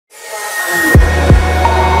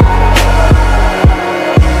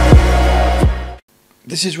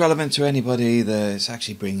this is relevant to anybody that's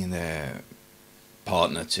actually bringing their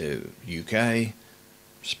partner to UK,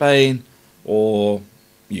 Spain, or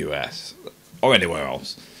US, or anywhere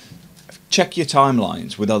else. Check your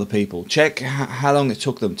timelines with other people. Check how long it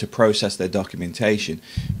took them to process their documentation,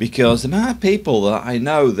 because the amount of people that I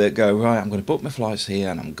know that go, right, I'm going to book my flights here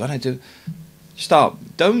and I'm going to do... Stop.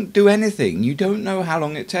 Don't do anything. You don't know how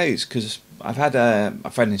long it takes, because I've had a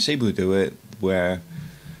friend in Cebu do it where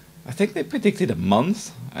I think they predicted a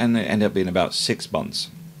month and it ended up being about 6 months.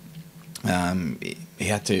 He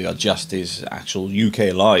had to adjust his actual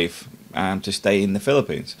UK life to stay in the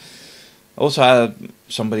Philippines. Also had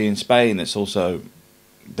somebody in Spain that's also,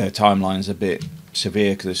 their timeline's a bit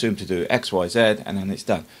severe because they assume to do X, Y, Z and then it's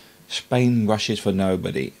done. Spain rushes for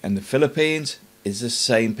nobody, and the Philippines is the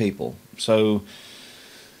same people. So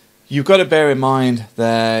you've got to bear in mind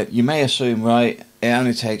that you may assume, right, it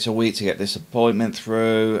only takes a week to get this appointment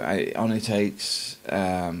through, it only takes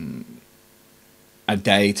a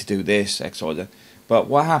day to do this, X, Y, Z. But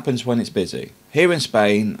what happens when it's busy? Here in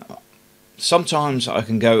Spain, sometimes I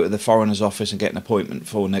can go to the foreigner's office and get an appointment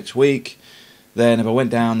for next week. Then if I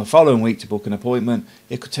went down the following week to book an appointment,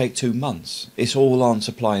 it could take 2 months. It's all on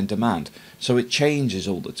supply and demand. So it changes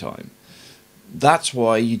all the time. That's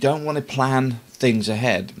why you don't want to plan things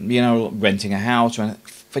ahead. You know, renting a house,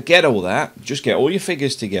 forget all that. Just get all your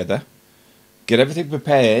figures together. Get everything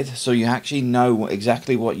prepared so you actually know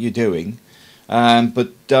exactly what you're doing.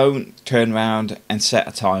 But don't turn around and set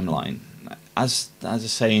a timeline. As the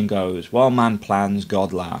saying goes, while man plans,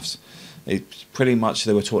 God laughs. It's pretty much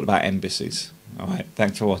they were talking about embassies. Alright,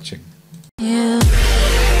 thanks for watching. Yeah.